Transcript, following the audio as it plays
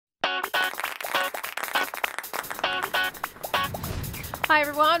Hi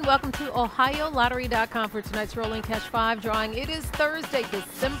everyone, welcome to OhioLottery.com for tonight's Rolling Cash 5 drawing. It is Thursday,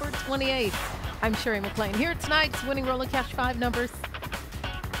 December 28th. I'm Sherry McLean. Here are tonight's winning Rolling Cash 5 numbers.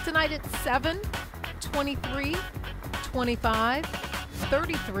 Tonight it's 7, 23, 25,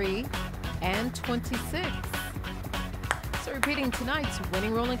 33, and 26. So repeating tonight's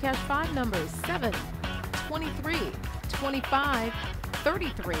winning Rolling Cash 5 numbers: 7, 23, 25,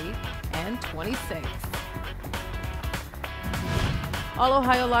 33, and 26. All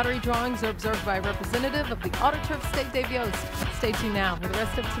Ohio Lottery drawings are observed by a representative of the AutoTurf State Dave Yost. Stay tuned now for the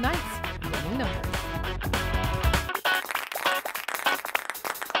rest of tonight's winning numbers.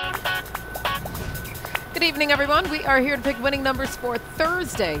 Good evening, everyone. We are here to pick winning numbers for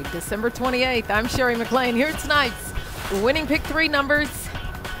Thursday, December 28th. I'm Sherry McLean. Here are tonight's winning pick 3 numbers.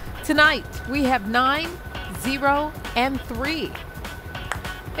 Tonight, we have 9, 0, and 3.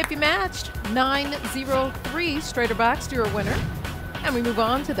 If you matched 9, 0, 3 straight or boxed, you're a winner. And we move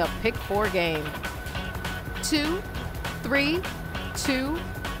on to the pick 4 game. 2, 3, 2,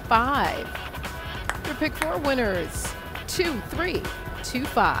 5. Your pick 4 winners: 2, 3, 2,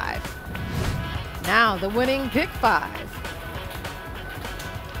 5. Now the winning pick 5.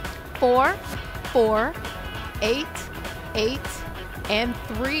 4, 4, 8, 8, and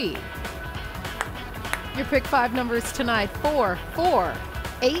 3. Your pick 5 numbers tonight: 4, 4,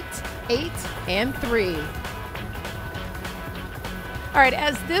 8, 8, and 3. All right,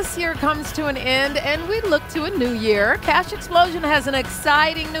 as this year comes to an end and we look to a new year, Cash Explosion has an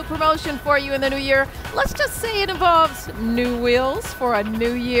exciting new promotion for you in the new year. Let's just say it involves new wheels for a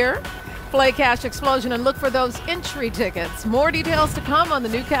new year. Play Cash Explosion and look for those entry tickets. More details to come on the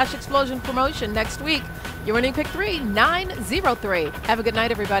new Cash Explosion promotion next week. Your winning pick 3, 903. Have a good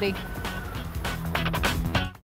night, everybody.